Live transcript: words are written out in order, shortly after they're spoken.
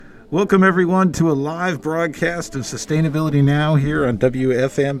Welcome, everyone, to a live broadcast of Sustainability Now here on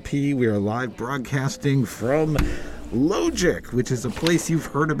WFMP. We are live broadcasting from Logic, which is a place you've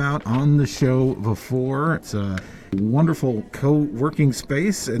heard about on the show before. It's a wonderful co-working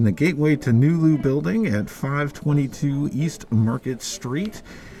space in the Gateway to Nulu building at 522 East Market Street.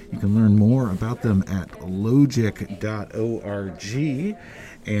 You can learn more about them at logic.org.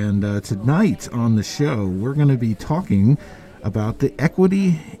 And tonight on the show, we're going to be talking about the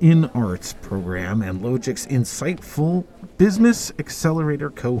Equity in Arts program and Logic's insightful Business Accelerator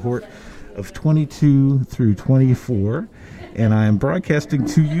cohort of 22 through 24. And I am broadcasting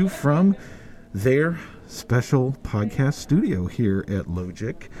to you from their special podcast studio here at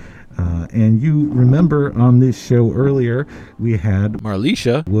Logic. And you remember on this show earlier, we had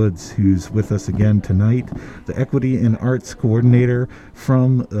Marlisha Woods, who's with us again tonight, the Equity in Arts coordinator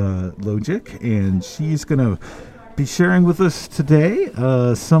from Logic. And she's going to be sharing with us today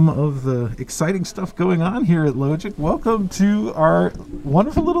some of the exciting stuff going on here at Logic. Welcome to our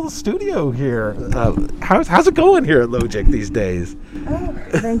wonderful little studio here. How's it going here at Logic these days?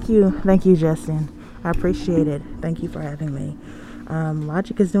 Thank you, Justin. I appreciate it. Thank you for having me.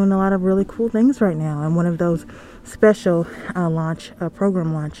 Logic is doing a lot of really cool things right now, and one of those special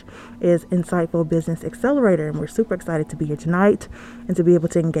program launch is Insightful Business Accelerator, and we're super excited to be here tonight and to be able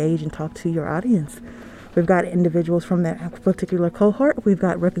to engage and talk to your audience. We've got individuals from that particular cohort. We've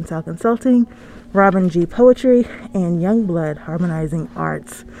got Reconcile Consulting, Robin G. Poetry, and Youngblood Harmonizing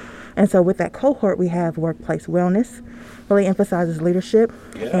Arts. And so with that cohort, we have workplace wellness, really emphasizes leadership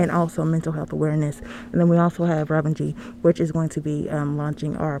and also mental health awareness. And then we also have Robin G., which is going to be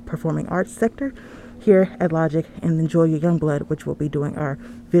launching our performing arts sector here at Logic, and then Julia Youngblood, which will be doing our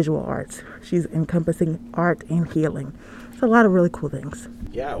visual arts. She's encompassing art and healing. So a lot of really cool things.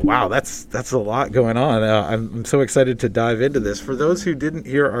 Yeah, wow, that's a lot going on. I'm so excited to dive into this. For those who didn't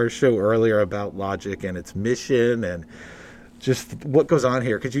hear our show earlier about Logic and its mission and just what goes on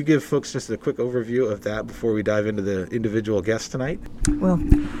here, could you give folks just a quick overview of that before we dive into the individual guests tonight? Well,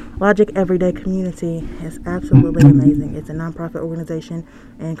 Logic Everyday Community is absolutely amazing. It's a nonprofit organization,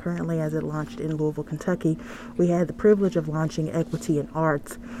 and currently, as it launched in Louisville, Kentucky, we had the privilege of launching Equity in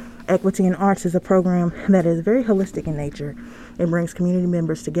Arts. Equity in Arts is a program that is very holistic in nature. It brings community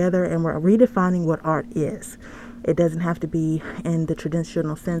members together, and we're redefining what art is. It doesn't have to be in the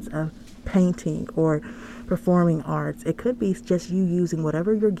traditional sense of painting or performing arts. It could be just you using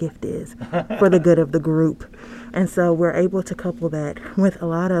whatever your gift is for the good of the group. And so we're able to couple that with a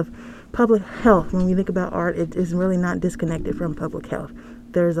lot of public health. When we think about art, it is really not disconnected from public health.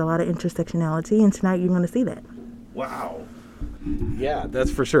 There's a lot of intersectionality, and tonight you're going to see that. Wow. Yeah, that's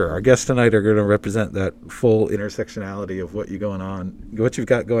for sure. Our guests tonight are going to represent that full intersectionality of what you've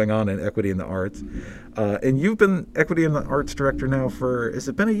got going on in Equity in the Arts. And you've been Equity in the Arts director now has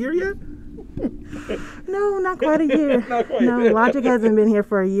it been a year yet? No, not quite a year. Logic hasn't been here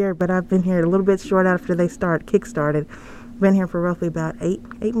for a year, but I've been here a little bit short after they kick-started. Been here for roughly about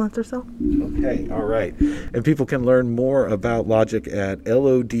eight months or so. Okay, all right. And people can learn more about Logic at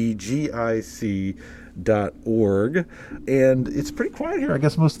lodgic.org. And it's pretty quiet here. I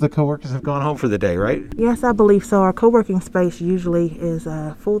guess most of the coworkers have gone home for the day, right? Yes, I believe so. Our co-working space usually is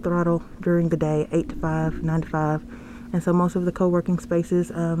full throttle during the day, 8 to 5, 9 to 5. And so most of the co-working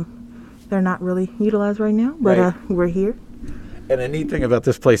spaces, they're not really utilized right now, but right. We're here. And the neat thing about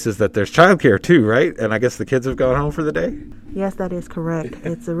this place is that there's childcare too, right? And I guess the kids have gone home for the day? Yes, that is correct.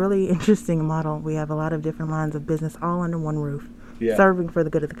 It's a really interesting model. We have a lot of different lines of business all under one roof, serving for the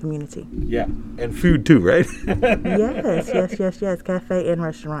good of the community. Yeah, and food too, right? Yes. Cafe and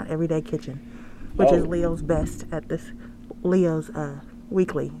restaurant, everyday kitchen, which is Leo's best at this. Leo's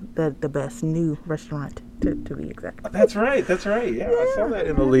weekly, the best new restaurant to be exact. That's right. Yeah, I saw that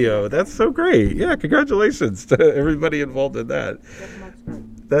in the Leo. That's so great. Yeah, congratulations to everybody involved in that.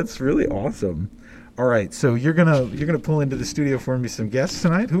 That's really awesome. All right, so you're gonna pull into the studio for me some guests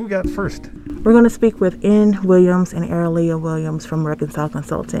tonight. Who we got first? We're going to speak with N. Williams and Aralia Williams from Reconcile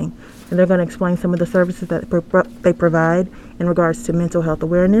Consulting, and they're going to explain some of the services that they provide in regards to mental health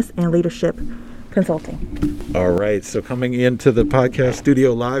awareness and leadership consulting. All right, so coming into the podcast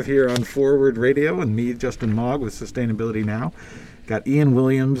studio live here on Forward Radio, and me, Justin Mogg, with Sustainability Now. Got Ian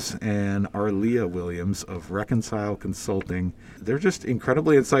Williams and Arlia Williams of Reconcile Consulting. They're just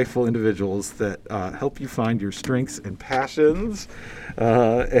incredibly insightful individuals that help you find your strengths and passions,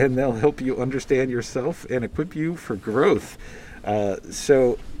 and they'll help you understand yourself and equip you for growth.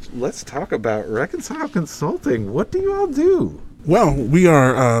 So let's talk about Reconcile Consulting. What do you all do? Well, we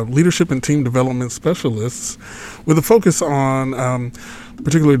are leadership and team development specialists with a focus on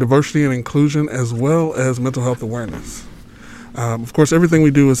particularly diversity and inclusion as well as mental health awareness. Of course, everything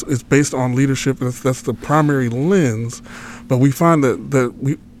we do is based on leadership. That's the primary lens, but we find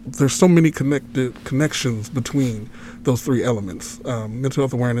that there's so many connections between those three elements: mental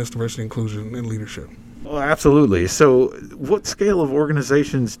health awareness, diversity, inclusion, and leadership. Well, absolutely. So what scale of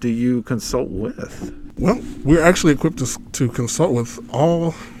organizations do you consult with? Well, we're actually equipped to consult with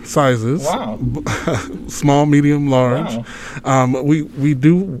all sizes. Wow. Small, medium, large. Wow. We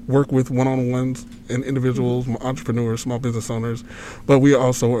do work with one-on-ones and individuals, entrepreneurs, small business owners, but we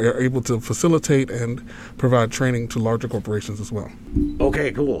also are able to facilitate and provide training to larger corporations as well.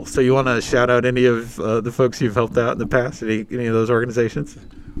 Okay, cool. So you want to shout out any of the folks you've helped out in the past, any of those organizations?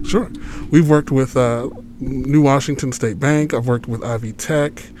 Sure. We've worked with New Washington State Bank. I've worked with Ivy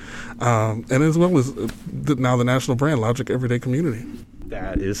Tech, and as well as now the national brand, Logic Everyday Community.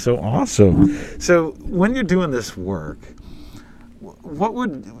 That is so awesome. So when you're doing this work, what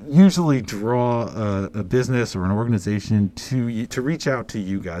would usually draw a business or an organization to reach out to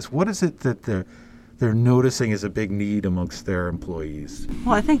you guys? What is it that they're noticing as a big need amongst their employees?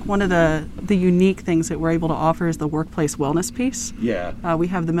 Well, I think one of the unique things that we're able to offer is the workplace wellness piece. Yeah. We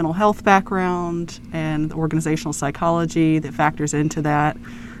have the mental health background and the organizational psychology that factors into that.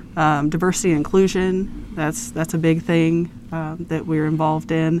 Diversity and inclusion, that's a big thing that we're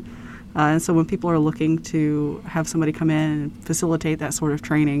involved in. And so when people are looking to have somebody come in and facilitate that sort of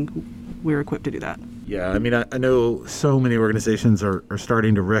training, we're equipped to do that. Yeah, I mean, I know so many organizations are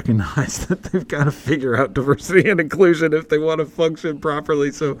starting to recognize that they've got to figure out diversity and inclusion if they want to function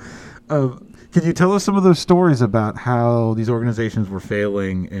properly. So can you tell us some of those stories about how these organizations were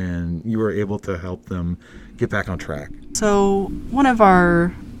failing and you were able to help them get back on track? So one of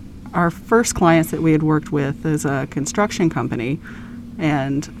our first clients that we had worked with is a construction company.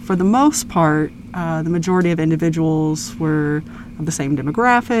 And for the most part, the majority of individuals were of the same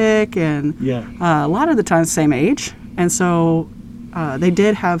demographic and a lot of the times same age. And so they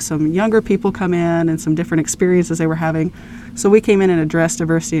did have some younger people come in and some different experiences they were having. So we came in and addressed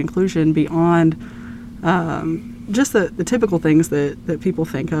diversity and inclusion beyond just the typical things that people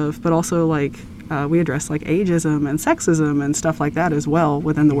think of, but also like we addressed like ageism and sexism and stuff like that as well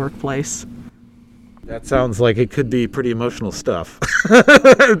within the workplace. That sounds like it could be pretty emotional stuff.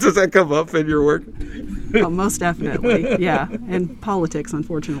 Does that come up in your work? Oh, most definitely, yeah. And politics,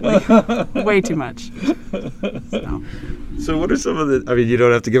 unfortunately, way too much. So what are some of the, I mean, you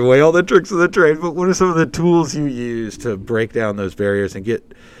don't have to give away all the tricks of the trade, but what are some of the tools you use to break down those barriers and get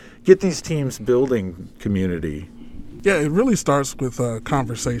these teams building community? Yeah, it really starts with a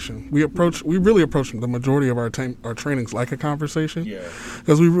conversation. We really approach the majority of our trainings like a conversation. Yeah.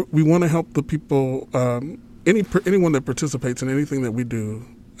 Because we want to help the people, anyone that participates in anything that we do,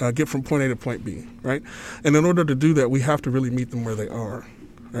 get from point A to point B, right? And in order to do that, we have to really meet them where they are.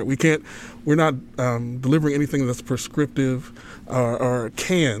 Right? We're not delivering anything that's prescriptive or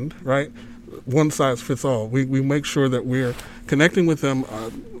canned, right? One size fits all. We make sure that we're connecting with them.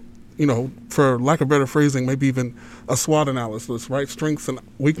 For lack of better phrasing, maybe even a SWOT analysis, right? Strengths and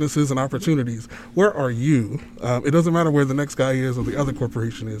weaknesses and opportunities. Where are you? It doesn't matter where the next guy is or the other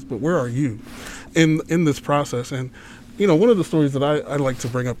corporation is, but where are you in this process? And, one of the stories that I like to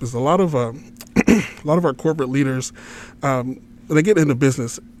bring up is a lot of our corporate leaders, when they get into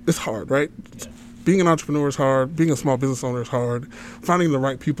business, it's hard, right? Yeah. Being an entrepreneur is hard. Being a small business owner is hard. Finding the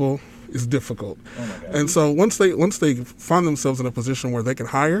right people is difficult. Oh my God. And so once they find themselves in a position where they can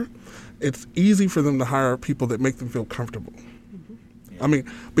hire, it's easy for them to hire people that make them feel comfortable. Mm-hmm. Yeah. I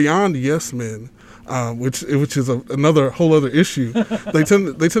mean, beyond yes men, which is another whole other issue. We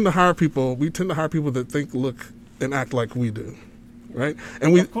tend to hire people that think, look, and act like we do, right?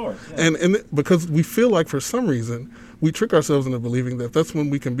 And of course, yeah. and because we feel like for some reason we trick ourselves into believing that that's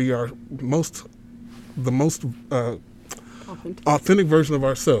when we can be the most authentic version of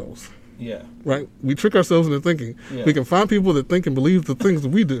ourselves. Yeah. Right? We trick ourselves into thinking we can find people that think and believe the things that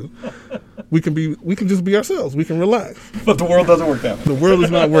we do. We can just be ourselves. We can relax. But the world doesn't work that way. The world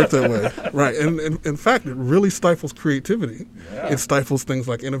does not work that way. Right. And in fact, it really stifles creativity. Yeah. It stifles things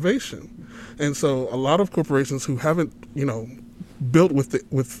like innovation. And so a lot of corporations who haven't, built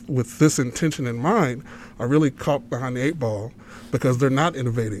with this intention in mind are really caught behind the eight ball because they're not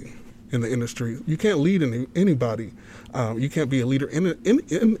innovating in the industry. You can't lead anybody. You can't be a leader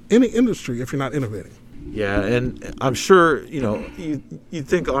in any industry if you're not innovating. Yeah, and I'm sure you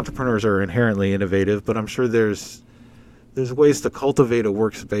think entrepreneurs are inherently innovative, but I'm sure there's ways to cultivate a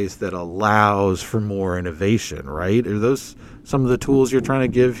workspace that allows for more innovation, right? Are those some of the tools you're trying to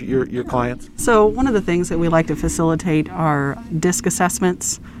give your clients? So one of the things that we like to facilitate are DISC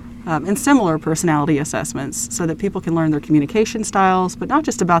assessments, and similar personality assessments so that people can learn their communication styles, but not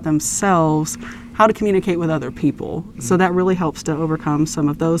just about themselves, how to communicate with other people. So that really helps to overcome some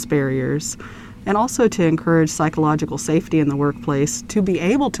of those barriers, and also to encourage psychological safety in the workplace to be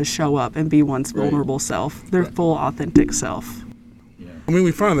able to show up and be one's vulnerable self, their full authentic self. I mean,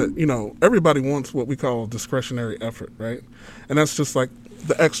 we find that, everybody wants what we call discretionary effort, right? And that's just like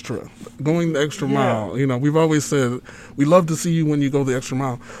the extra, going the extra mile. We've always said we love to see you when you go the extra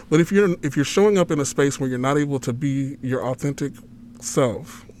mile. But if you're showing up in a space where you're not able to be your authentic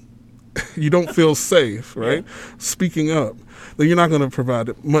self, you don't feel safe, right? Speaking up, then you're not going to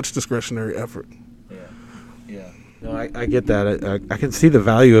provide much discretionary effort. No, I get that. I can see the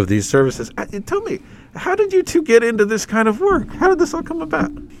value of these services. Tell me, how did you two get into this kind of work? How did this all come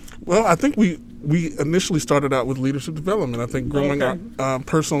about? Well, I think we initially started out with leadership development. I think growing up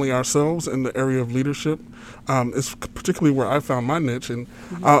personally ourselves in the area of leadership is particularly where I found my niche. And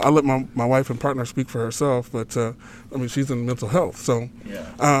I'll let my wife and partner speak for herself, but she's in mental health. So,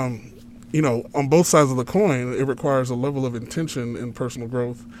 on both sides of the coin, it requires a level of intention in personal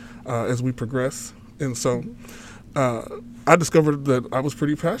growth as we progress. And so I discovered that I was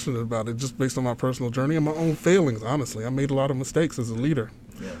pretty passionate about it just based on my personal journey and my own failings, honestly. I made a lot of mistakes as a leader.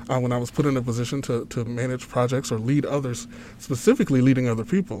 When I was put in a position to manage projects or lead others, specifically leading other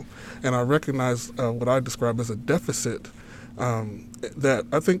people. And I recognized what I describe as a deficit that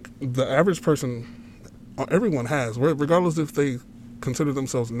I think the average person, everyone has, regardless if they consider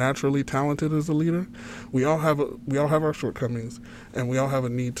themselves naturally talented as a leader. We all have our shortcomings, and we all have a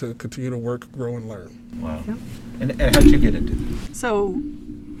need to continue to work, grow, and learn. Wow. Yep. And how'd you get into it? So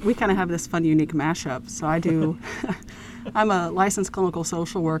we kind of have this fun, unique mashup. So I do, I'm a licensed clinical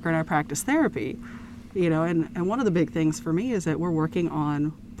social worker and I practice therapy, and one of the big things for me is that we're working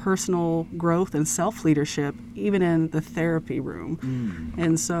on personal growth and self-leadership, even in the therapy room.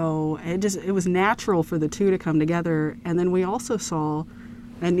 And so it was natural for the two to come together. And then we also saw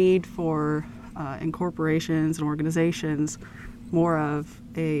a need for in corporations and organizations more of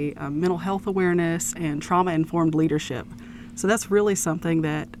a mental health awareness and trauma-informed leadership. So that's really something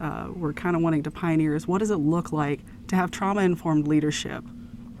that we're kind of wanting to pioneer is what does it look like to have trauma-informed leadership?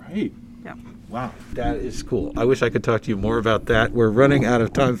 Right. Yeah. Wow, that is cool. I wish I could talk to you more about that. We're running out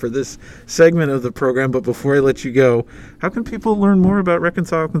of time for this segment of the program, but before I let you go, how can people learn more about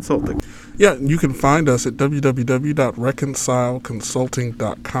Reconcile Consulting? Yeah, you can find us at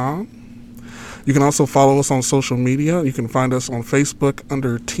www.reconcileconsulting.com. You can also follow us on social media. You can find us on Facebook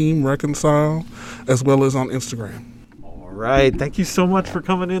under Team Reconcile, as well as on Instagram. All right. Thank you so much for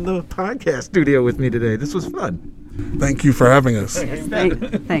coming in the podcast studio with me today. This was fun. Thank you for having us.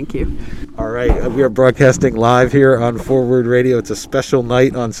 Thank you. All right. We are broadcasting live here on Forward Radio. It's a special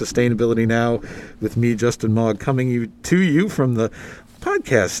night on Sustainability Now with me, Justin Mogg, coming to you from the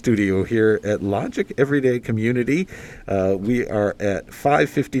podcast studio here at Logic Everyday Community. We are at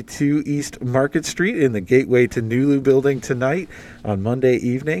 552 East Market Street in the Gateway to Nulu building tonight on Monday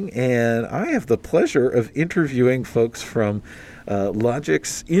evening. And I have the pleasure of interviewing folks from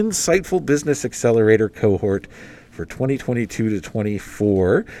Logic's Insightful Business Accelerator cohort for 2022 to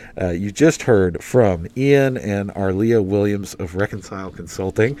 24. You just heard from Ian and Arlia Williams of Reconcile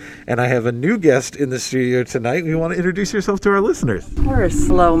Consulting. And I have a new guest in the studio tonight. You want to introduce yourself to our listeners? Of course.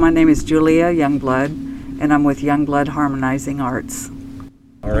 Hello, my name is Julia Youngblood, and I'm with Youngblood Harmonizing Arts.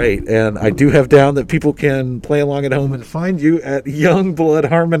 All right. And I do have down that people can play along at home and find you at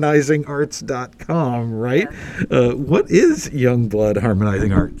youngbloodharmonizingarts.com, right? What is Youngblood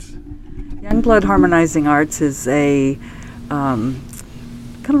Harmonizing Arts? Youngblood Harmonizing Arts is a kind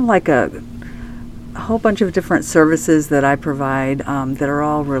of like a whole bunch of different services that I provide that are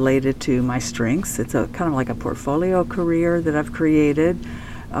all related to my strengths. It's a kind of like a portfolio career that I've created.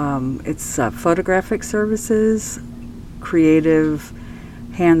 It's photographic services, creative,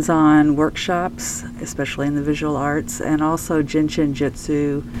 hands-on workshops, especially in the visual arts, and also Jinshin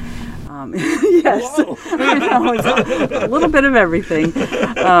Jitsu. Yes, I know, it's a little bit of everything.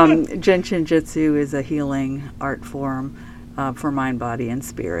 Jinshin Jitsu is a healing art form for mind, body, and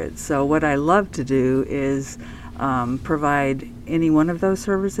spirit. So what I love to do is provide any one of those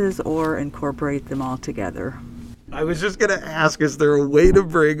services or incorporate them all together. I was just going to ask, is there a way to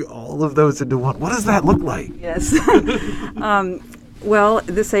bring all of those into one? What does that look like? Yes. Well,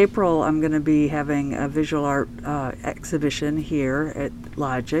 this April I'm going to be having a visual art exhibition here at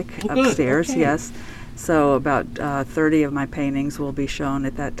Logic upstairs. Okay. Yes. So about 30 of my paintings will be shown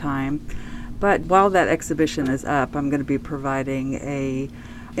at that time. But while that exhibition is up, I'm going to be providing a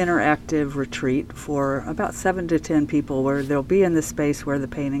interactive retreat for about 7 to 10 people where they'll be in the space where the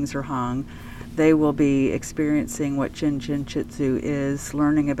paintings are hung. they will be experiencing what Jin Jin Jitsu is,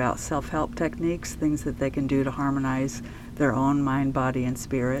 learning about self-help techniques, things that they can do to harmonize their own mind, body, and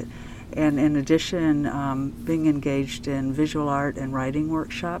spirit. And in addition, being engaged in visual art and writing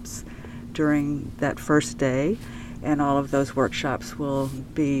workshops during that first day. And all of those workshops will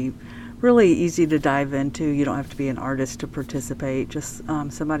be really easy to dive into. You don't have to be an artist to participate, just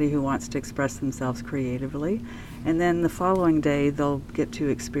somebody who wants to express themselves creatively. And then the following day, they'll get to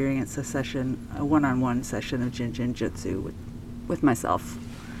experience a one-on-one session of Jin Jin Jitsu with myself.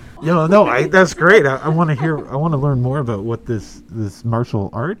 That's great. I want to learn more about what this martial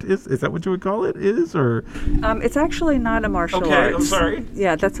art is. Is that what you would call it? It's actually not a martial Okay, arts. I'm sorry.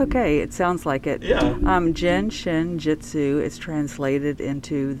 Yeah, that's okay. It sounds like it. Yeah. Jin Shin Jitsu is translated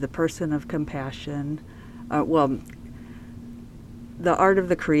into the person of compassion. The art of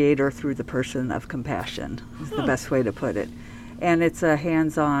the creator through the person of compassion is the best way to put it. And it's a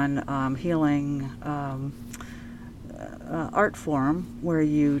hands-on healing art form where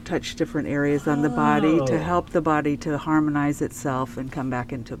you touch different areas on the body to help the body to harmonize itself and come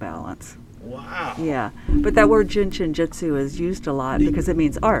back into balance. Wow. Yeah, but that word Jin Shin Jitsu is used a lot because it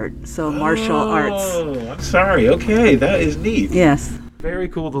means art, so martial arts. Oh, I'm sorry. Okay, that is neat. Yes. Very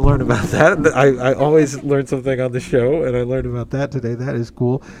cool to learn about that. I always learn something on the show, and I learned about that today. That is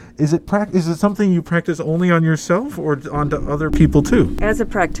cool. Is it something you practice only on yourself or onto other people too? As a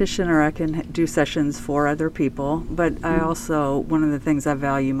practitioner, I can do sessions for other people, but I also, one of the things I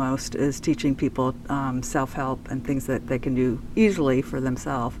value most is teaching people self-help and things that they can do easily for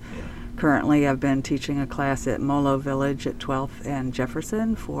themselves. Currently, I've been teaching a class at Molo Village at 12th and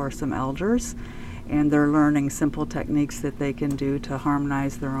Jefferson for some elders, and they're learning simple techniques that they can do to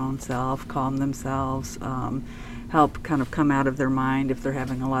harmonize their own self, calm themselves, help kind of come out of their mind if they're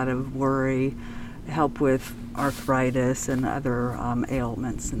having a lot of worry, help with arthritis and other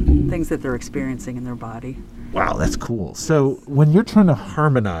ailments and things that they're experiencing in their body. Wow, that's cool. So when you're trying to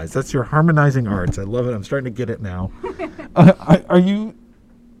harmonize, that's your harmonizing arts. I love it. I'm starting to get it now.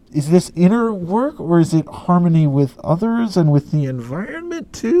 Is this inner work, or is it harmony with others and with the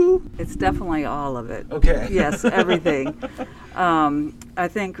environment too? It's definitely all of it. Okay. Yes, everything. I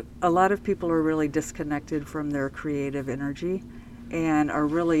think a lot of people are really disconnected from their creative energy and are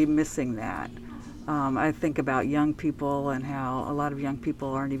really missing that. I think about young people and how a lot of young people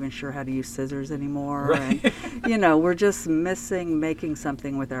aren't even sure how to use scissors anymore. Right. And, we're just missing making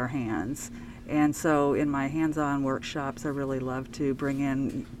something with our hands. And so in my hands-on workshops, I really love to bring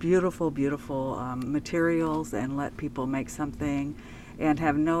in beautiful, beautiful materials and let people make something and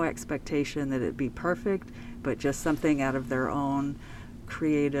have no expectation that it be perfect, but just something out of their own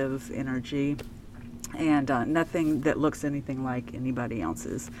creative energy and nothing that looks anything like anybody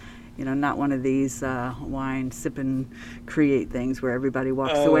else's. Not one of these wine sip and create things where everybody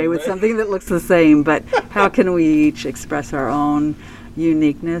walks away with something that looks the same, but how can we each express our own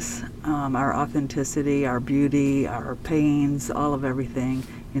uniqueness, our authenticity, our beauty, our pains, all of everything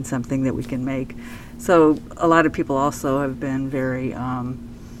in something that we can make. So a lot of people also have been very,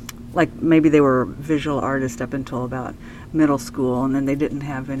 like maybe they were visual artists up until about middle school, and then they didn't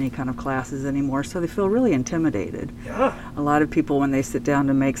have any kind of classes anymore, so they feel really intimidated. Yeah. A lot of people, when they sit down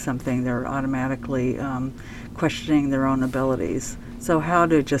to make something, they're automatically questioning their own abilities. So how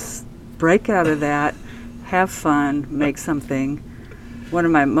to just break out of that, have fun, make something. One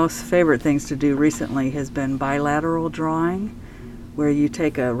of my most favorite things to do recently has been bilateral drawing, where you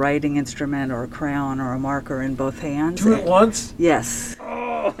take a writing instrument or a crayon or a marker in both hands. Do it once? Yes.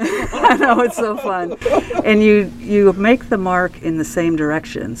 I know, it's so fun. And you make the mark in the same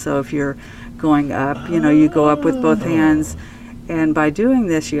direction. So if you're going up, you go up with both hands. And by doing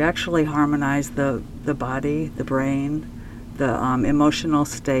this, you actually harmonize the body, the brain, the emotional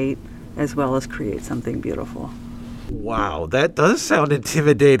state, as well as create something beautiful. Wow, that does sound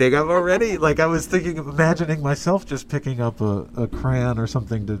intimidating. I'm already, I was thinking of imagining myself just picking up a crayon or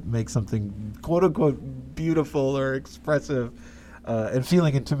something to make something quote-unquote beautiful or expressive and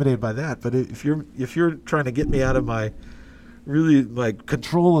feeling intimidated by that. But if you're trying to get me out of my really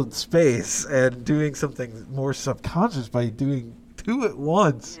controlled space and doing something more subconscious by doing two at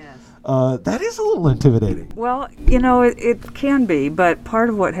once, Yes. That is a little intimidating. Well, it can be, but part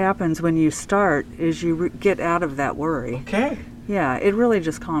of what happens when you start is you get out of that worry. Okay. Yeah, it really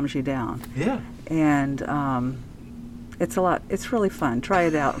just calms you down. Yeah. And it's really fun. Try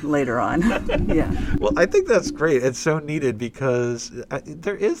it out later on. Yeah. Well, I think that's great. It's so needed because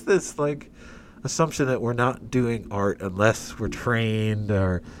there is this assumption that we're not doing art unless we're trained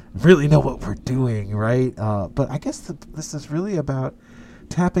or really know what we're doing, right? But I guess this is really about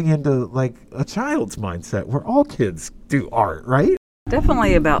tapping into a child's mindset where all kids do art, right?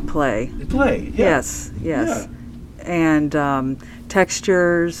 Definitely about play. Play. Yeah. Yes, yes. And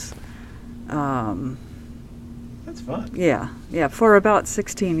textures. That's fun. Yeah. For about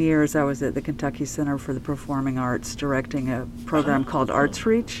 16 years, I was at the Kentucky Center for the Performing Arts directing a program called Arts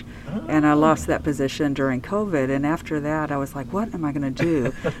Reach, and I lost that position during COVID. And after that, I was like, what am I going to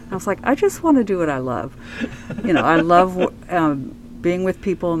do? I was like, I just want to do what I love. I love being with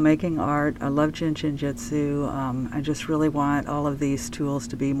people, making art. I love Jin Shin Jitsu. I just really want all of these tools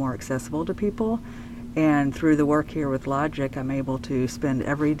to be more accessible to people. And through the work here with Logic, I'm able to spend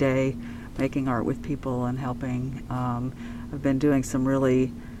every day making art with people and helping. I've been doing some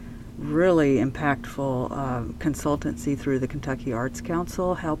really impactful consultancy through the Kentucky Arts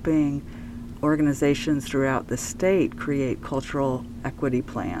Council, helping organizations throughout the state create cultural equity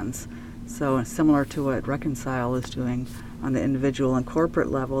plans. So similar to what Reconcile is doing on the individual and corporate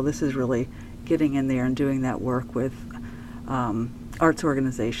level, this is really getting in there and doing that work with arts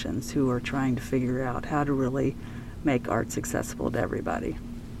organizations who are trying to figure out how to really make arts accessible to everybody.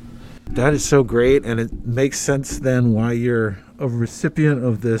 That is so great, and it makes sense then why you're a recipient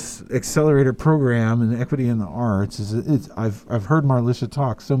of this accelerator program in equity in the arts. I've heard Marlisha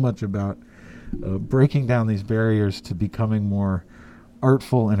talk so much about breaking down these barriers to becoming more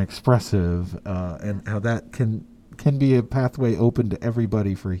artful and expressive, and how that can be a pathway open to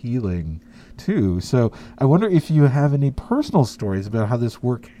everybody for healing too. So I wonder if you have any personal stories about how this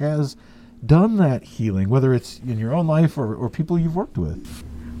work has done that healing, whether it's in your own life or people you've worked with.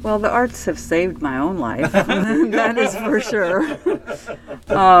 Well, the arts have saved my own life. That is for sure.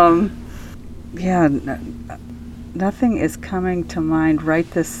 Nothing is coming to mind right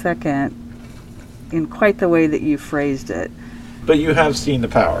this second in quite the way that you phrased it. But you have seen the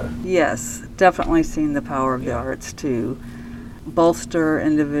power. Yes, definitely seen the power of the arts to bolster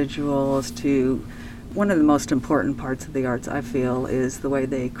individuals. To one of the most important parts of the arts, I feel, is the way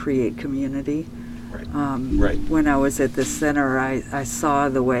they create community. Right. When I was at the center, I saw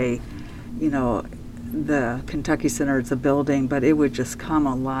the way, the Kentucky Center is a building, but it would just come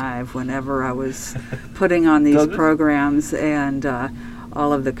alive whenever I was putting on these programs, and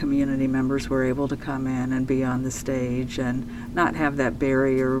all of the community members were able to come in and be on the stage and not have that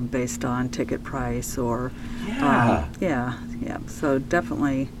barrier based on ticket price or so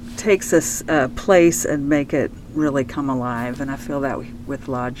definitely takes a place and make it really come alive. And I feel that with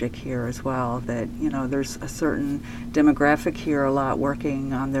Logic here as well, that there's a certain demographic here a lot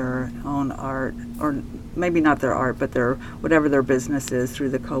working on their own art, or maybe not their art, but their whatever their business is through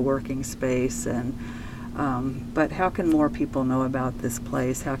the co-working space. And but how can more people know about this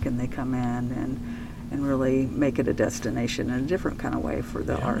place? How can they come in and really make it a destination in a different kind of way for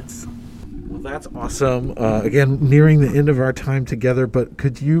the arts? Well, that's awesome. Again, nearing the end of our time together, but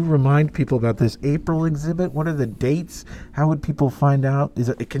could you remind people about this April exhibit? What are the dates? How would people find out?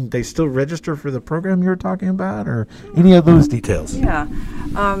 Can they still register for the program you're talking about, or any of those details? Yeah.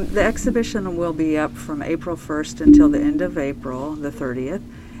 The exhibition will be up from April 1st until the end of April, the 30th.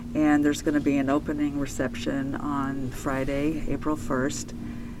 And there's going to be an opening reception on Friday, April 1st,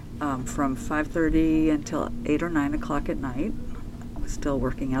 from 5:30 until 8 or 9 o'clock at night. Still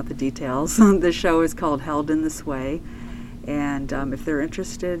working out the details. The show is called Held in This Way. And if they're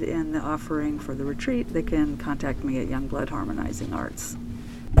interested in the offering for the retreat, they can contact me at Youngblood Harmonizing Arts.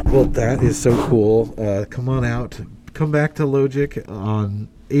 Well, that is so cool. Come on out. Come back to Logic on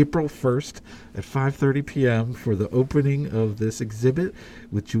April 1st at 5:30 p.m. for the opening of this exhibit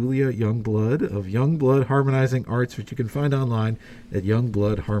with Julia Youngblood of Youngblood Harmonizing Arts, which you can find online at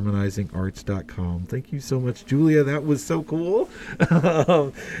youngbloodharmonizingarts.com. Thank you so much, Julia. That was so cool.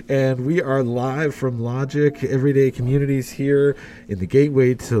 And we are live from Logic Everyday Communities here in the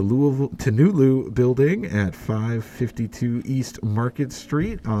gateway to New building at 552 East Market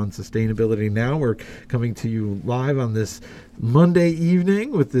Street on Sustainability Now. We're coming to you live on this Monday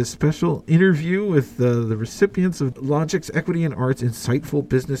evening with this special interview with the recipients of Logic's Equity in Arts Insightful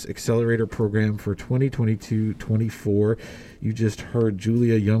Business Accelerator Program for 2022-24. You just heard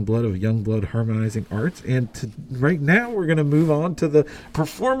Julia Youngblood of Youngblood Harmonizing Arts. And right now we're going to move on to the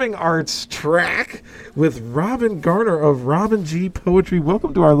performing arts track with Robin Garner of Robin G Poetry.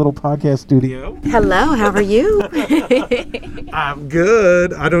 Welcome to our little podcast studio. Hello, how are you? I'm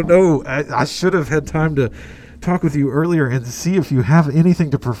good. I don't know. I should have had time to talk with you earlier and see if you have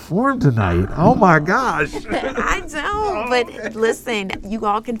anything to perform tonight. Oh my gosh. I don't, but listen, you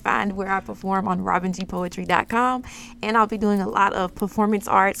all can find where I perform on robingpoetry.com, and I'll be doing a lot of performance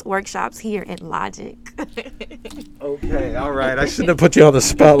arts workshops here at Logic. Okay, all right. I shouldn't have put you on the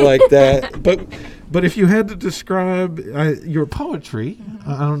spot like that. But if you had to describe your poetry,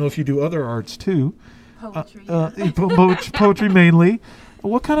 I don't know if you do other arts too, Poetry. Poetry mainly.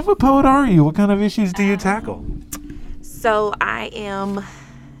 What kind of a poet are you? What kind of issues do you tackle? So I am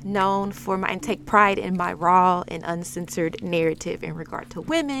known for and take pride in my raw and uncensored narrative in regard to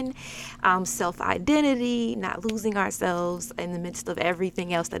women, self-identity, not losing ourselves in the midst of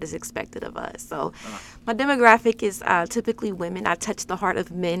everything else that is expected of us. So my demographic is typically women. I touch the heart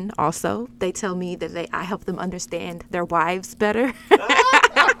of men also. They tell me that I help them understand their wives better.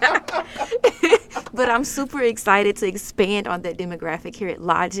 But I'm super excited to expand on that demographic here at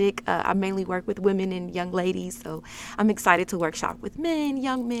Logic. I mainly work with women and young ladies, so I'm excited to workshop with men,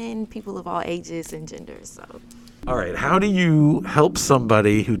 young men, people of all ages and genders. So, All right. How do you help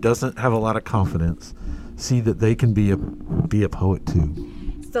somebody who doesn't have a lot of confidence see that they can be a poet too?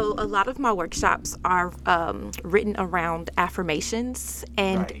 So a lot of my workshops are written around affirmations,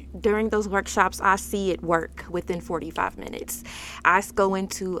 and during those workshops, I see it work within 45 minutes. I go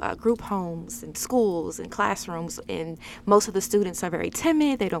into group homes and schools and classrooms, and most of the students are very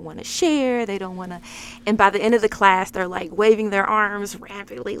timid. They don't want to share. They don't want to. And by the end of the class, they're like waving their arms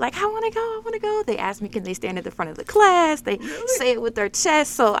rampantly, like, I want to go, I want to go. They ask me, can they stand at the front of the class? They say it with their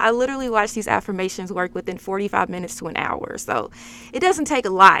chest. So I literally watch these affirmations work within 45 minutes to an hour. So it doesn't take a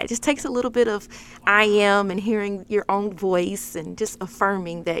lot. It just takes a little bit of I am and hearing your own voice and just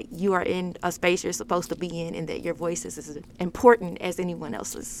affirming that you are in a space you're supposed to be in and that your voice is as important as anyone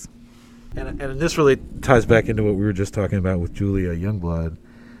else's. And this really ties back into what we were just talking about with Julia Youngblood.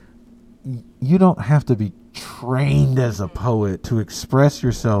 You don't have to be trained as a poet to express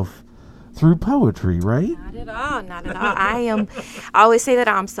yourself through poetry, right? Not at all, not at all. I always say that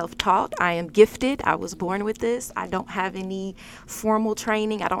I'm self-taught. I am gifted. I was born with this. I don't have any formal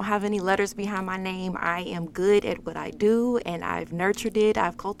training. I don't have any letters behind my name. I am good at what I do, and I've nurtured it.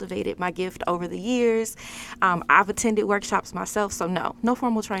 I've cultivated my gift over the years. I've attended workshops myself, so no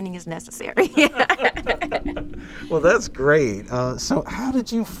formal training is necessary. Well, that's great. So how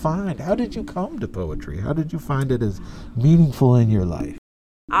did you come to poetry? How did you find it as meaningful in your life?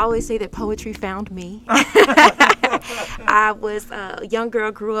 I always say that poetry found me. I was a young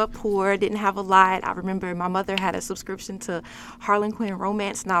girl, grew up poor, didn't have a lot. I remember my mother had a subscription to Harlan Quinn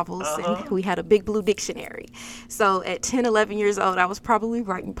romance novels, and we had a big blue dictionary. So at 10, 11 years old, I was probably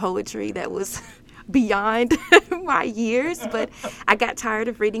writing poetry that was beyond my years, but I got tired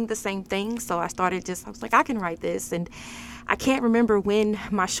of reading the same thing, so I was like, I can write this. And I can't remember when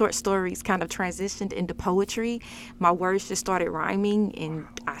my short stories kind of transitioned into poetry. My words just started rhyming, and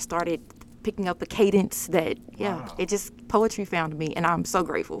I started picking up a cadence that, poetry found me, and I'm so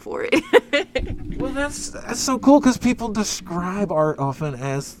grateful for it. Well, that's so cool, because people describe art often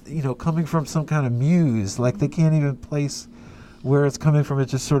as, coming from some kind of muse, like they can't even place where it's coming from. It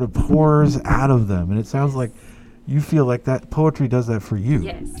just sort of pours out of them, and it sounds like you feel like that poetry does that for you.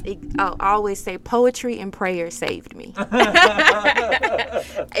 Yes. I always say poetry and prayer saved me.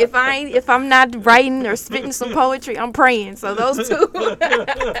 If I'm not writing or spitting some poetry, I'm praying. So those two.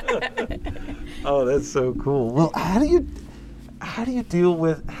 Oh, that's so cool. Well, how do you deal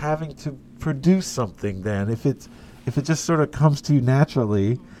with having to produce something then? If it just sort of comes to you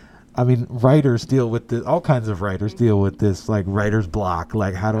naturally? I mean, writers deal with this. All kinds of writers deal with this, like writer's block.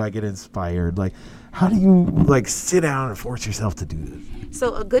 Like, how do I get inspired? Like, how do you sit down and force yourself to do this?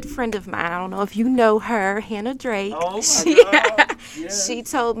 So a good friend of mine, I don't know if you know her, Hannah Drake. Oh my God. Yes. She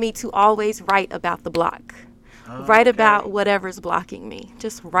told me to always write about the block. Write about whatever's blocking me.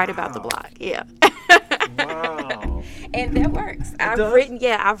 Just write about the block. Yeah. Wow. And that works.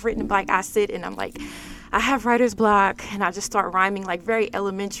 I've written like I sit and I'm like, I have writer's block, and I just start rhyming like very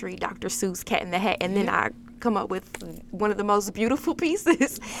elementary Dr. Seuss Cat in the Hat, and then I come up with one of the most beautiful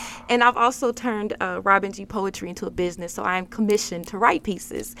pieces. And I've also turned Robin G Poetry into a business, so I'm commissioned to write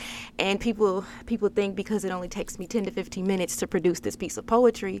pieces. And people think because it only takes me 10 to 15 minutes to produce this piece of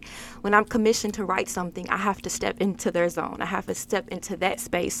poetry, when I'm commissioned to write something, I have to step into their zone. I have to step into that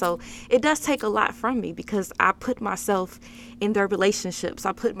space. So it does take a lot from me, because I put myself in their relationships.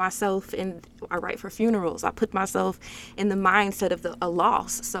 I write for funerals. I put myself in the mindset of a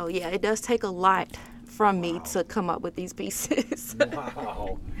loss. So yeah, it does take a lot from me to come up with these pieces.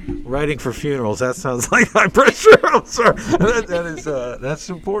 Wow. Writing for funerals, that sounds like high pressure. I'm sorry. That's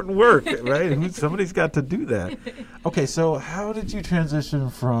important work, right? Somebody's got to do that. Okay, so how did you transition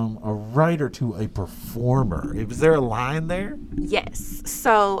from a writer to a performer? Was there a line there? Yes.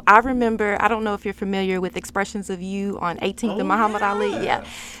 So I remember, I don't know if you're familiar with Expressions of You on 18th and Muhammad Ali. Yeah.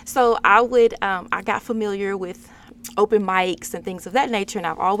 So I got familiar with open mics and things of that nature, and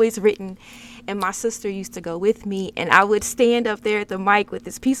I've always written. And my sister used to go with me, and I would stand up there at the mic with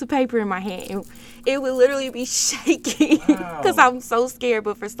this piece of paper in my hand, and it would literally be shaking because I'm so scared.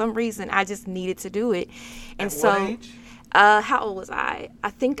 But for some reason, I just needed to do it. And At so, what age? How old was I? I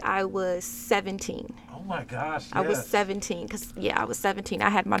think I was 17. Oh my gosh! I was 17 because, I was 17. I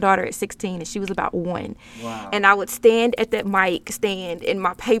had my daughter at 16 and she was about 1. Wow. And I would stand at that mic stand and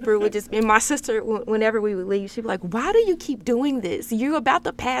my paper would just, and my sister, whenever we would leave, she'd be like, why do you keep doing this? You're about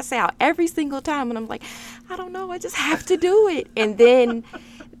to pass out every single time. And I'm like, I don't know. I just have to do it. And then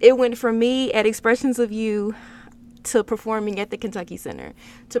it went from me at Expressions of You to performing at the Kentucky Center,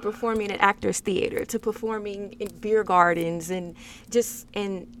 to performing at Actors Theater, to performing in beer gardens, and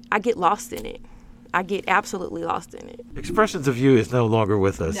I get lost in it. I get absolutely lost in it. Expressions of You is no longer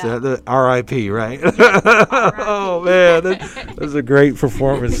with us. No. The R.I.P. Right? Yes, Oh man, that's a great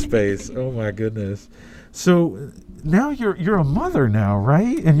performance space. Oh my goodness. So now you're a mother now,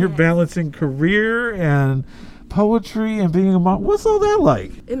 right? And you're balancing career and poetry and being a mom. What's all that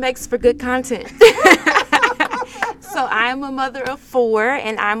like? It makes for good content. So I'm a mother of 4,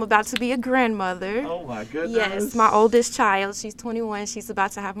 and I'm about to be a grandmother. Oh my goodness. Yes, my oldest child, she's 21. She's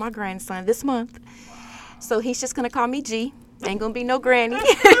about to have my grandson this month. So he's just going to call me G. Ain't going to be no granny.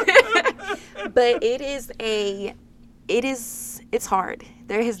 But it's hard.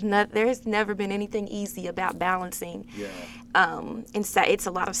 There has never been anything easy about balancing. Yeah. It's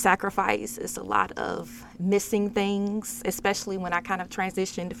a lot of sacrifice. It's a lot of missing things, especially when I kind of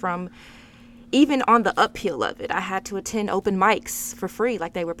transitioned from, even on the uphill of it, I had to attend open mics for free,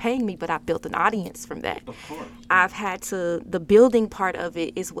 like they were paying me, but I built an audience from that. Of course. The building part of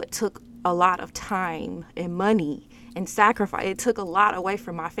it is what took a lot of time and money and sacrifice. It took a lot away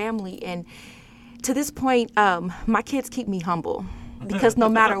from my family. And to this point, my kids keep me humble. Because no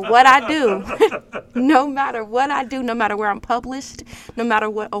matter what I do, no matter where I'm published, no matter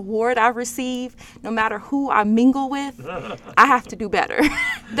what award I receive, no matter who I mingle with, I have to do better.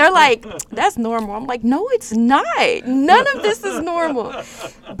 They're like, that's normal. I'm like, no, it's not. None of this is normal.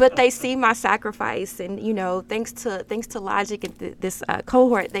 But they see my sacrifice, and thanks to Logic and this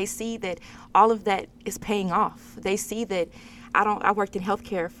cohort, they see that all of that is paying off. They see that I worked in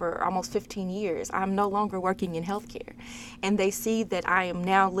healthcare for almost 15 years. I'm no longer working in healthcare. And they see that I am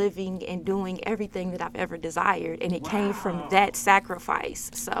now living and doing everything that I've ever desired. And it came from that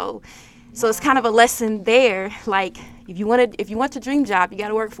sacrifice. So it's kind of a lesson there. Like, if you want your dream job, you got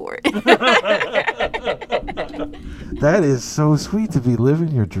to work for it. That is so sweet to be living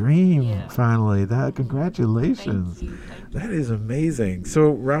your dream finally. Congratulations. Thank you. That is amazing.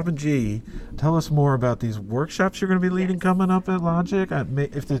 So, Robin G., tell us more about these workshops you're going to be leading coming up at Logic.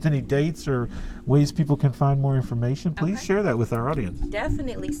 If there's any dates or ways people can find more information, please share that with our audience.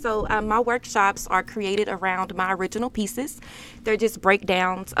 Definitely. So my workshops are created around my original pieces. They're just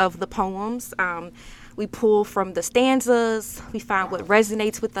breakdowns of the poems. We pull from the stanzas, we find what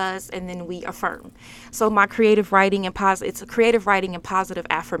resonates with us, and then we affirm. So my creative writing it's a creative writing and positive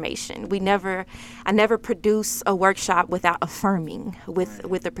affirmation. I never produce a workshop without affirming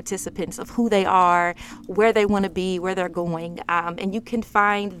with the participants of who they are, where they want to be, where they're going. And you can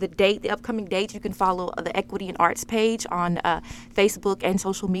find the upcoming date. You can follow the Equity and Arts page on Facebook and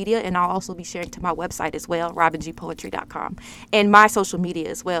social media, and I'll also be sharing to my website as well, robingpoetry.com. And my social media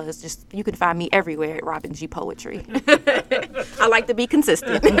as well is just, you can find me everywhere at Robin G Poetry. I like to be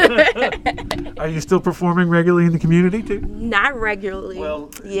consistent. Are you still performing regularly in the community too? Not regularly.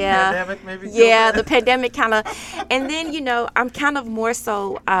 Well, yeah. pandemic maybe? Yeah, the pandemic kind of, and then, I'm kind of more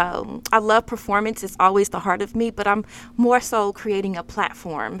so, I love performance. It's always the heart of me, but I'm more so creating a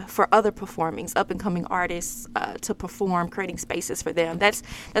platform for other performings, up and coming artists to perform, creating spaces for them. That's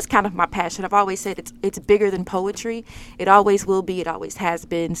kind of my passion. I've always said it's bigger than poetry. It always will be. It always has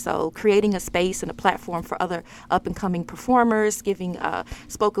been. So creating a space and a platform for other up and coming performers, giving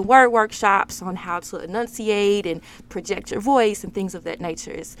spoken word workshops on how to enunciate and project your voice and things of that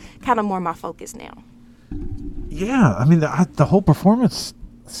nature is kind of more my focus now. Yeah, I mean the whole performance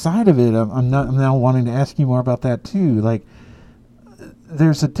side of it. I'm now wanting to ask you more about that too. Like,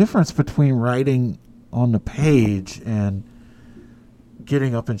 there's a difference between writing on the page and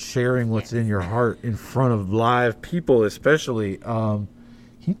getting up and sharing what's in your heart in front of live people, especially.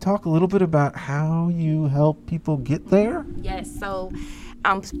 Can you talk a little bit about how you help people get there? Yes. So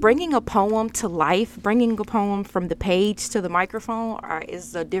bringing a poem to life, bringing a poem from the page to the microphone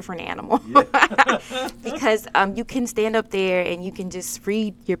is a different animal. Yeah. Because you can stand up there and you can just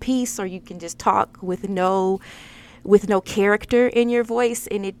read your piece, or you can just talk with no character in your voice,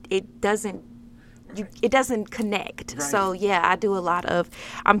 and it doesn't it doesn't connect. Right. So yeah,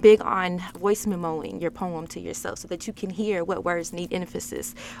 I'm big on voice memoing your poem to yourself so that you can hear what words need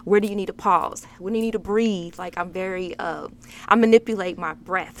emphasis. Where do you need to pause? When do you need to breathe? Like I manipulate my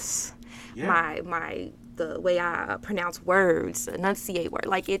breaths, the way I pronounce words, enunciate words.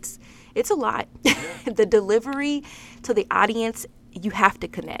 Like it's a lot. Yeah. The delivery to the audience, you have to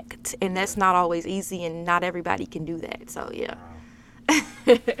connect, and that's not always easy, and not everybody can do that. So yeah.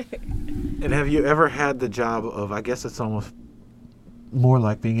 And have you ever had the job of, I guess it's almost more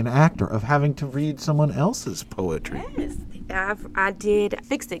like being an actor, of having to read someone else's poetry? Yes. I did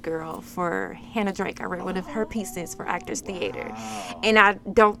Fix It Girl for Hannah Drake. I read one of her pieces for Actors Theater. Wow. And I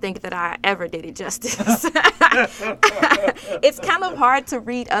don't think that I ever did it justice. It's kind of hard to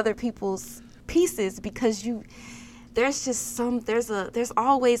read other people's pieces because there's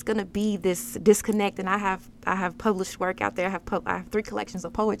always going to be this disconnect. And I have published work out there. I have 3 collections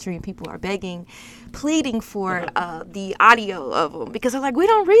of poetry, and people are pleading for the audio of them because they're like, we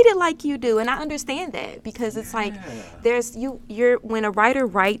don't read it like you do. And I understand that because it's like when a writer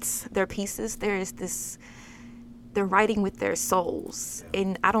writes their pieces, there is this, they're writing with their souls.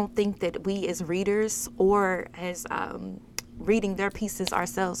 And I don't think that we as readers or as reading their pieces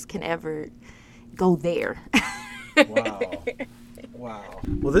ourselves can ever go there. Wow.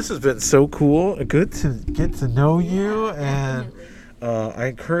 Well, this has been so cool. Good to get to know you. And I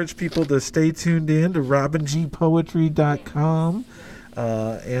encourage people to stay tuned in to robingpoetry.com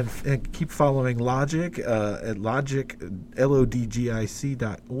and keep following Logic at lodgic.org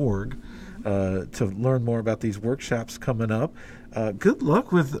to learn more about these workshops coming up. Good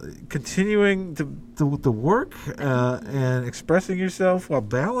luck with continuing the work and expressing yourself while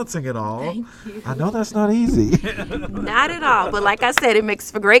balancing it all. Thank you. I know that's not easy. Not at all, but like I said, it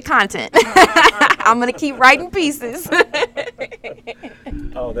makes for great content. I'm going to keep writing pieces.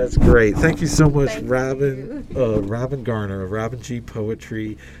 Oh, that's great. Thank you so much, Robin Garner of Robin G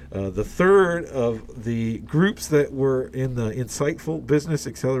Poetry, the third of the groups that were in the Insightful Business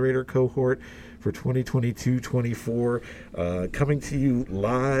Accelerator cohort for 2022-24, coming to you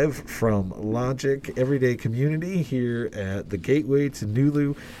live from Logic Everyday Community here at the Gateway to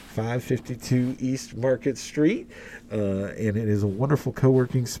Nulu, 552 East Market Street. And it is a wonderful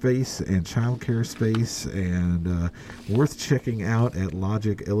co-working space and childcare space, and worth checking out at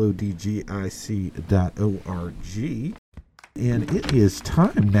lodgic.org. And it is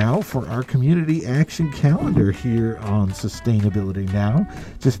time now for our community action calendar here on Sustainability Now.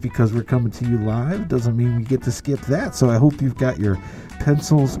 Just because we're coming to you live doesn't mean we get to skip that. So I hope you've got your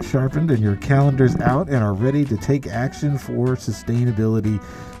pencils sharpened and your calendars out and are ready to take action for sustainability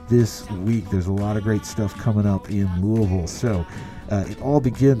this week. There's a lot of great stuff coming up in Louisville. So it all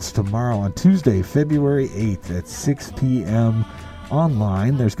begins tomorrow on Tuesday, February 8th at 6 p.m.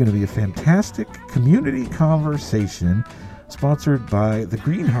 online. There's going to be a fantastic community conversation sponsored by the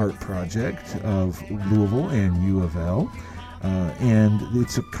Green Heart Project of Louisville and U of L. And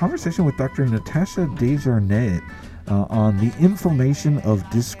it's a conversation with Dr. Natasha Desjardins on the inflammation of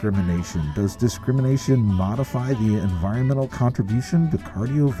discrimination. Does discrimination modify the environmental contribution to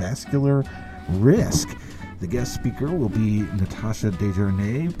cardiovascular risk? The guest speaker will be Natasha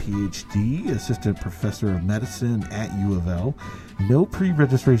Desjardins, PhD, Assistant Professor of Medicine at U of L. No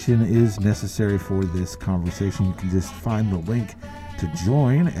pre-registration is necessary for this conversation. You can just find the link to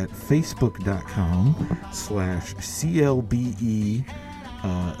join at facebook.com/CLB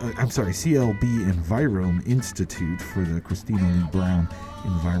Envirom Institute for the Christina Lee Brown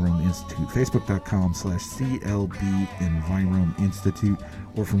Envirom Institute. Facebook.com/CLB Envirom Institute.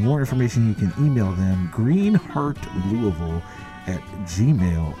 Or for more information, you can email them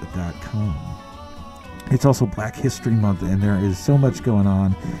greenheartlouisville@gmail.com. It's also Black History Month, and there is so much going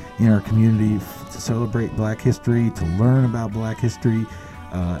on in our community to celebrate Black history, to learn about Black history.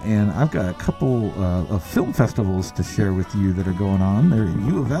 And I've got a couple of film festivals to share with you that are going on.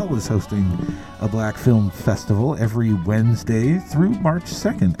 U of L is hosting a Black Film Festival every Wednesday through March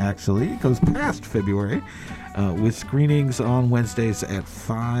 2nd, actually. It goes past February, with screenings on Wednesdays at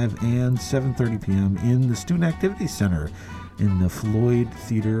 5 and 7:30 p.m. in the Student Activity Center in the Floyd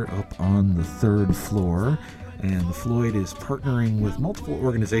Theater up on the 3rd floor. And the Floyd is partnering with multiple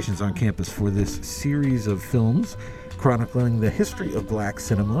organizations on campus for this series of films chronicling the history of black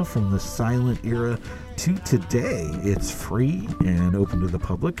cinema from the silent era to today. It's free and open to the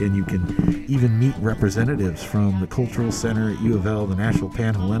public, and you can even meet representatives from the Cultural Center at U of L, the National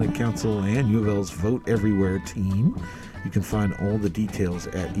Pan-Hellenic Council, and U of L's Vote Everywhere team. You can find all the details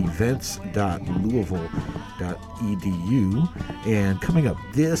at events.louisville.edu. And coming up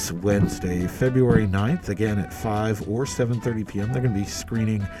this Wednesday, February 9th, again at 5 or 7:30 p.m., they're going to be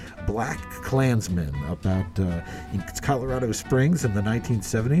screening Black Klansman about in Colorado Springs in the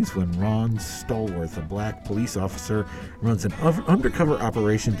 1970s when Ron Stallworth, a black police officer, runs an undercover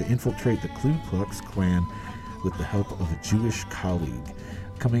operation to infiltrate the Ku Klux Klan with the help of a Jewish colleague.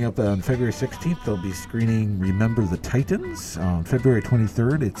 Coming up on February 16th, they'll be screening Remember the Titans. On February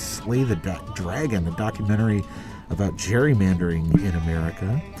 23rd, it's Slay the Dragon, a documentary about gerrymandering in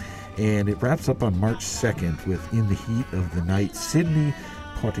America. And it wraps up on March 2nd with In the Heat of the Night, Sidney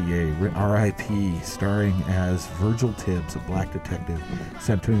Poitier, R.I.P., starring as Virgil Tibbs, a black detective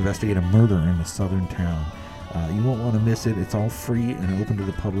sent to investigate a murder in a southern town. You won't want to miss it. It's all free and open to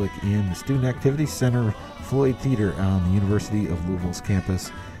the public in the Student Activity Center, Floyd Theater on the University of Louisville's campus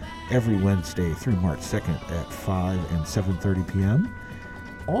every Wednesday through March 2nd at 5 and 7:30 p.m.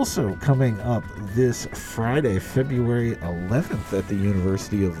 Also coming up this Friday, February 11th at the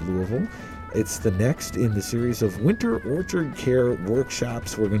University of Louisville, it's the next in the series of Winter Orchard Care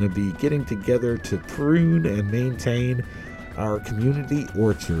workshops. We're going to be getting together to prune and maintain our community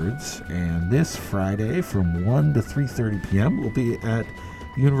orchards, and this Friday from 1 to 3:30 p.m. we'll be at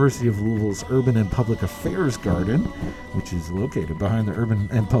University of Louisville's Urban and Public Affairs Garden, which is located behind the Urban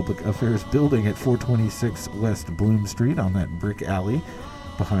and Public Affairs building at 426 West Bloom Street on that brick alley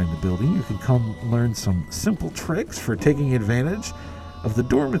behind the building. You can come learn some simple tricks for taking advantage of the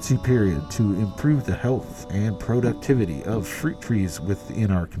dormancy period to improve the health and productivity of fruit trees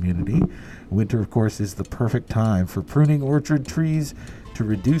within our community. Winter, of course, is the perfect time for pruning orchard trees to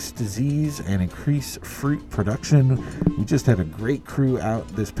reduce disease and increase fruit production. We just had a great crew out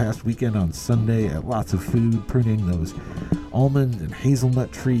this past weekend on Sunday at Lots of Food, pruning those almond and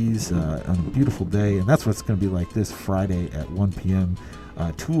hazelnut trees on a beautiful day, and that's what's going to be like this Friday at 1 p.m.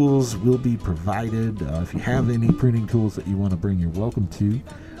 Tools will be provided. If you have any pruning tools that you want to bring, you're welcome to.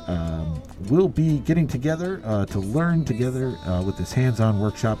 We'll be getting together to learn together with this hands-on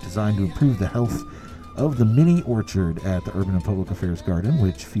workshop designed to improve the health of the mini orchard at the Urban and Public Affairs Garden,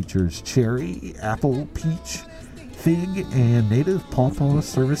 which features cherry, apple, peach, fig, and native pawpaw,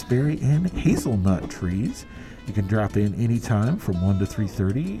 serviceberry, and hazelnut trees. You can drop in anytime from 1 to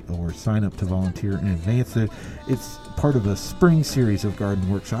 3:30 or sign up to volunteer in advance. It's part of a spring series of garden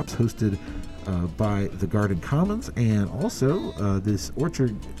workshops hosted by the Garden Commons, and also this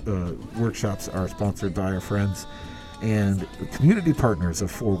orchard workshops are sponsored by our friends and community partners of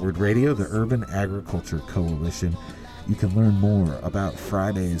Forward Radio, the Urban Agriculture Coalition. You can learn more about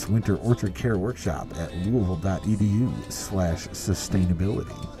Friday's Winter Orchard Care Workshop at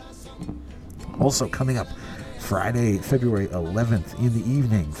louisville.edu/sustainability. Also coming up Friday, February 11th in the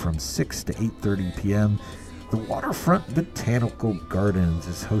evening from 6 to 8:30 p.m., the Waterfront Botanical Gardens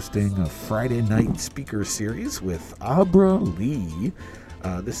is hosting a Friday night speaker series with Abra Lee.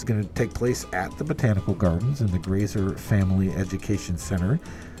 This is going to take place at the Botanical Gardens in the Grazer Family Education Center.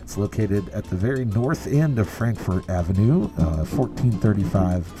 It's located at the very north end of Frankfort Avenue,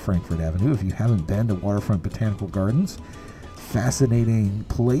 1435 Frankfort Avenue. If you haven't been to Waterfront Botanical Gardens, fascinating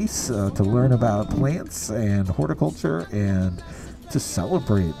place to learn about plants and horticulture and to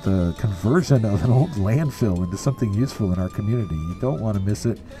celebrate the conversion of an old landfill into something useful in our community. You don't want to miss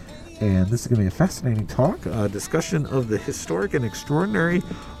it. And this is going to be a fascinating talk, a discussion of the historic and extraordinary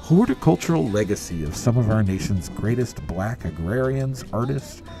horticultural legacy of some of our nation's greatest black agrarians,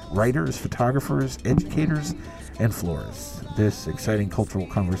 artists, writers, photographers, educators, and florists. This exciting cultural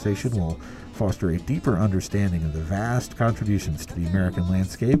conversation will foster a deeper understanding of the vast contributions to the American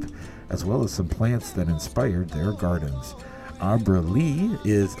landscape, as well as some plants that inspired their gardens. Abra Lee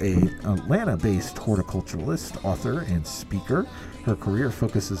is an Atlanta-based horticulturalist, author, and speaker. Her career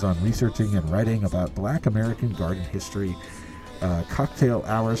focuses on researching and writing about Black American garden history. Cocktail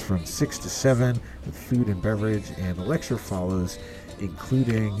hours from 6 to 7 with food and beverage, and a lecture follows,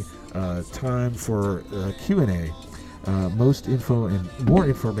 including time for Q&A. Most info and more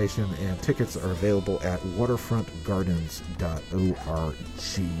information and tickets are available at waterfrontgardens.org.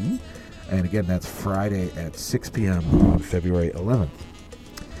 And again, that's Friday at 6 p.m. on February 11th.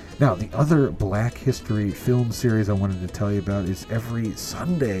 Now, the other Black History film series I wanted to tell you about is every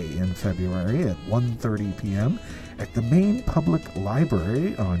Sunday in February at 1:30 p.m. at the Main Public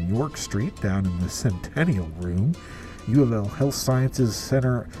Library on York Street down in the Centennial Room. U of L Health Sciences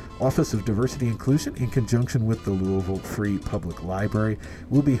Center Office of Diversity Inclusion, in conjunction with the Louisville Free Public Library,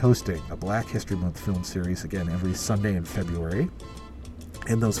 will be hosting a Black History Month film series again every Sunday in February.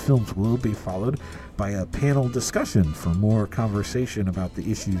 And those films will be followed by a panel discussion for more conversation about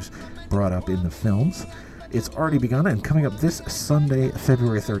the issues brought up in the films. It's already begun, and coming up this Sunday,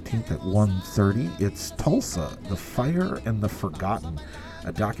 February 13th at 1:30, it's Tulsa, The Fire and the Forgotten,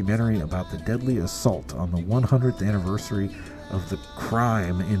 a documentary about the deadly assault on the 100th anniversary of the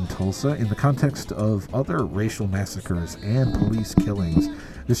crime in Tulsa in the context of other racial massacres and police killings.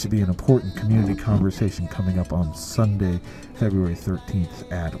 This should be an important community conversation coming up on Sunday, February 13th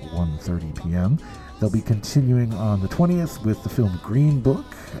at 1:30 p.m. They'll be continuing on the 20th with the film Green Book,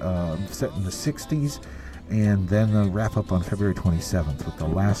 set in the 60s, and then they'll wrap up on February 27th with The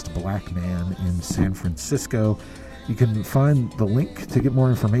Last Black Man in San Francisco. You can find the link to get more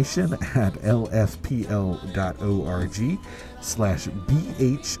information at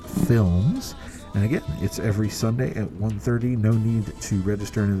lfpl.org/bhfilms. And again, it's every Sunday at 1:30. No need to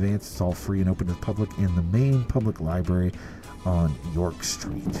register in advance. It's all free and open to the public in the main public library on York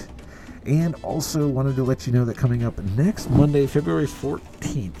Street. And also wanted to let you know that coming up next Monday, February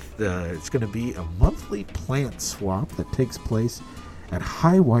 14th, it's going to be a monthly plant swap that takes place at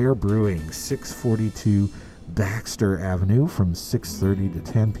Highwire Brewing, 642 Baxter Avenue from 6:30 to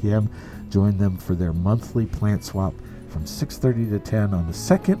 10 p.m. Join them for their monthly plant swap from 6:30 to 10 on the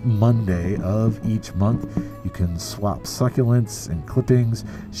second Monday of each month. You can swap succulents and clippings,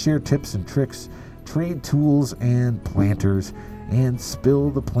 share tips and tricks, trade tools and planters, and spill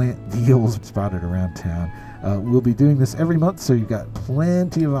the plant deals spotted around town. We'll be doing this every month, so you've got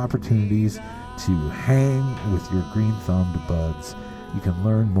plenty of opportunities to hang with your green-thumbed buds. You can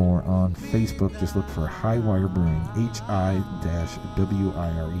learn more on Facebook. Just look for Highwire Brewing,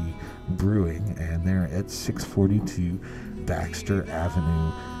 Hi-WIRE Brewing, and they're at 642 Baxter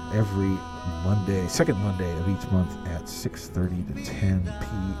Avenue every Monday, second Monday of each month at 6:30 to 10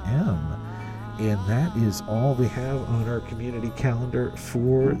 p.m. And that is all we have on our community calendar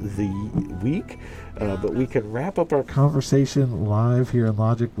for the week. But we can wrap up our conversation live here in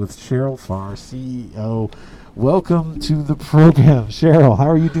Logic with Cheryl Farr, CEO. Welcome to the program. Cheryl, how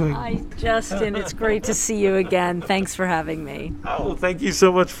are you doing? Hi, Justin. It's great to see you again. Thanks for having me. Oh, thank you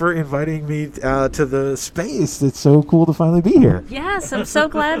so much for inviting me to the space. It's so cool to finally be here. Yes, I'm so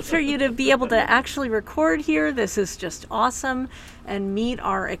glad for you to be able to actually record here. This is just awesome. And meet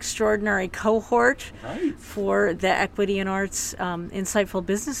our extraordinary cohort for the Equity and Arts Insightful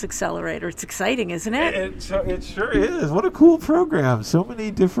Business Accelerator. It's exciting, isn't it? It sure is. What a cool program. So many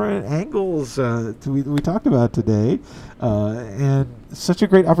different angles we talked about today. And such a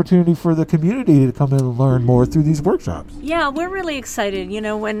great opportunity for the community to come in and learn more through these workshops. Yeah, we're really excited. You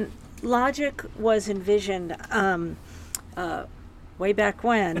know, when Logic was envisioned way back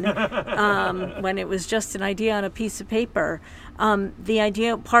when it was just an idea on a piece of paper,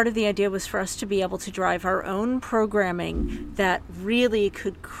 part of the idea was for us to be able to drive our own programming that really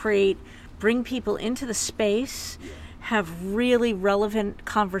could bring people into the space, have really relevant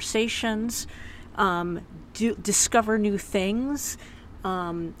conversations, discover new things,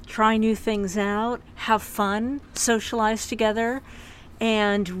 try new things out, have fun, socialize together,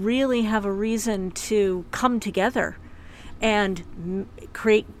 and really have a reason to come together and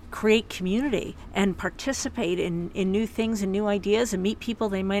create community and participate in new things and new ideas and meet people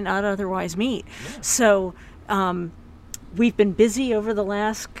they might not otherwise meet. Yeah. So we've been busy over the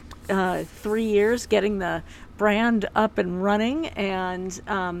last 3 years getting the brand up and running, and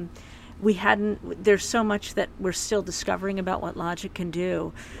there's so much that we're still discovering about what Logic can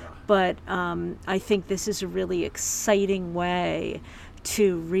do. But I think this is a really exciting way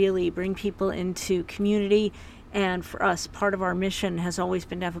to really bring people into community. And for us, part of our mission has always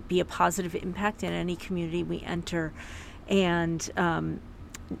been to be a positive impact in any community we enter. And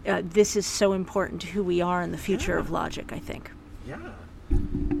this is so important to who we are in the future of Logic, I think. Yeah.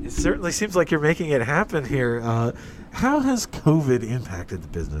 It certainly seems like you're making it happen here. How has COVID impacted the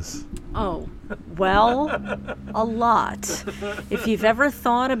business? Oh, well, a lot. If you've ever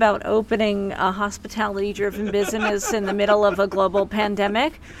thought about opening a hospitality-driven business in the middle of a global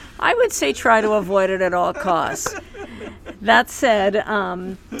pandemic, I would say try to avoid it at all costs. That said,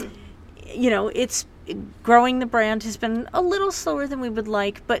 it's growing the brand has been a little slower than we would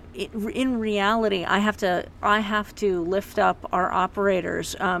like, but in reality, I have to lift up our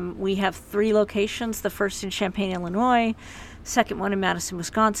operators. We have 3 locations, the first in Champaign, Illinois, second one in Madison,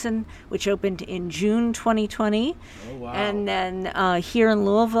 Wisconsin, which opened in June 2020. Oh, wow. And then here in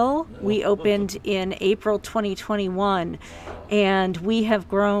Louisville, we opened in April 2021. And we have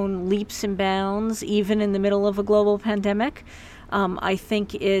grown leaps and bounds even in the middle of a global pandemic. I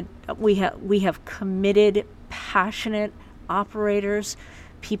think we have committed, passionate operators,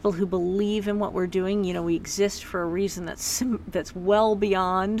 people who believe in what we're doing. You know, we exist for a reason that's well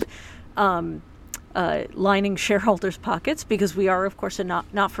beyond lining shareholders' pockets, because we are, of course, a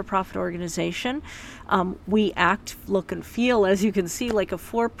not-for-profit organization. We act, look, and feel, as you can see, like a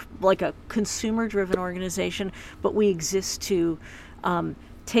consumer-driven organization, but we exist to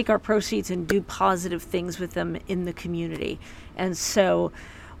take our proceeds and do positive things with them in the community. And so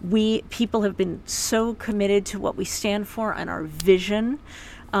people have been so committed to what we stand for and our vision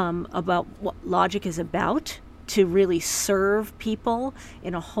about what Logic is about, to really serve people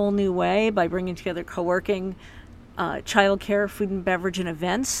in a whole new way by bringing together co-working, childcare, food and beverage, and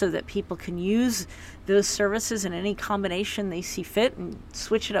events, so that people can use those services in any combination they see fit and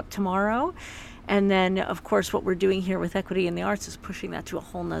switch it up tomorrow. And then, of course, what we're doing here with Equity in the Arts is pushing that to a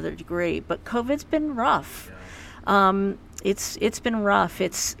whole nother degree. But COVID's been rough. It's been rough.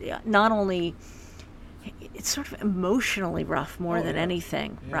 It's not only, it's sort of emotionally rough more than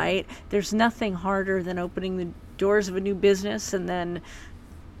anything, right? There's nothing harder than opening the doors of a new business and then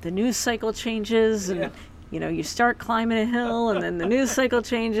the news cycle changes and you start climbing a hill and then the news cycle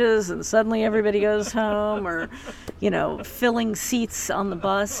changes and suddenly everybody goes home, or filling seats on the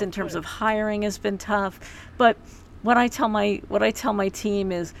bus in terms of hiring has been tough. But what I tell my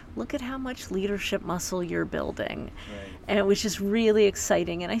team is, look at how much leadership muscle you're building, and which is really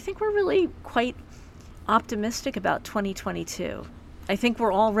exciting. And I think we're really quite optimistic about 2022. I think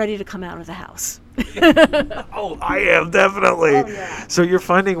we're all ready to come out of the house. Oh, I am, definitely. Oh, yeah. So you're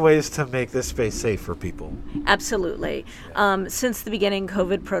finding ways to make this space safe for people. Absolutely. Since the beginning,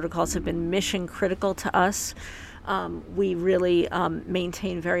 COVID protocols have been mission critical to us. We really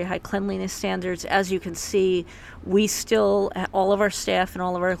maintain very high cleanliness standards. As you can see, we still, all of our staff and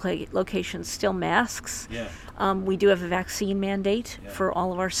all of our locations still masks. We do have a vaccine mandate for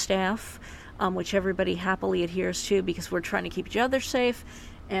all of our staff, which everybody happily adheres to, because we're trying to keep each other safe,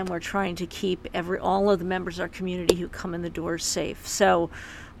 and we're trying to keep all of the members of our community who come in the doors safe. So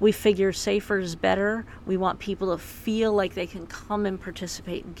we figure safer is better. We want people to feel like they can come and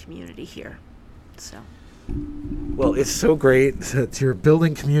participate in community here. So. Well, it's so great that you're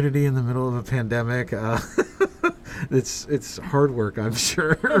building community in the middle of a pandemic. It's hard work, I'm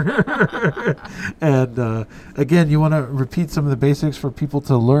sure. And again, you want to repeat some of the basics for people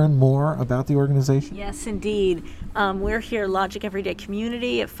to learn more about the organization? Yes, indeed. We're here, Logic Everyday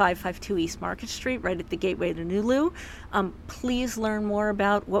Community, at 552 East Market Street, right at the gateway to Nulu. Please learn more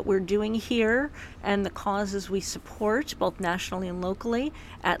about what we're doing here and the causes we support, both nationally and locally,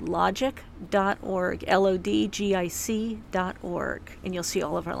 at logic.org, LODGIC.org. And you'll see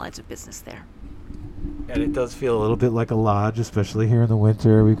all of our lines of business there. And it does feel a little bit like a lodge, especially here in the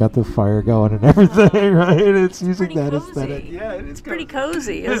winter. We've got the fire going and everything, right? It's using that aesthetic. Yeah, it's pretty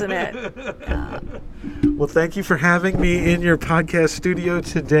cozy, isn't it? Yeah. Well, thank you for having me in your podcast studio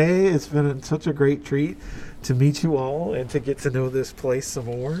today. It's been such a great treat to meet you all and to get to know this place some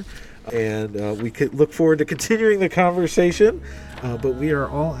more. And we could look forward to continuing the conversation. But we are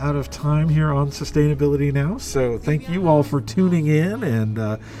all out of time here on Sustainability Now. So thank you all for tuning in,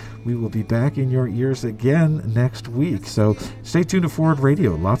 and we will be back in your ears again next week. So stay tuned to Forward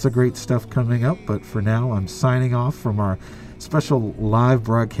Radio. Lots of great stuff coming up. But for now, I'm signing off from our special live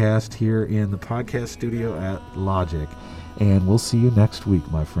broadcast here in the podcast studio at Logic. And we'll see you next week,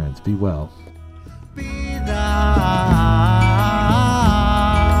 my friends. Be well.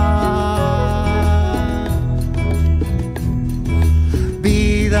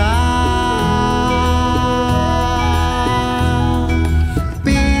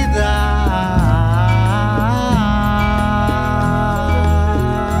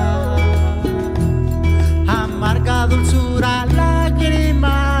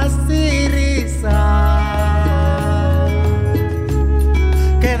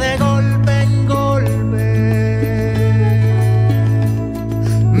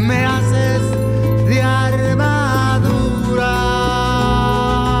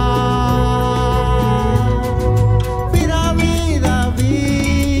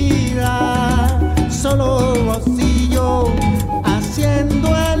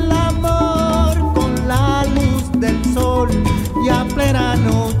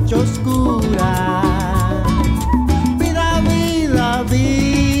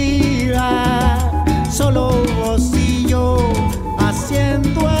 Solo vos y yo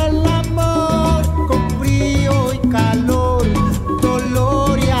haciendo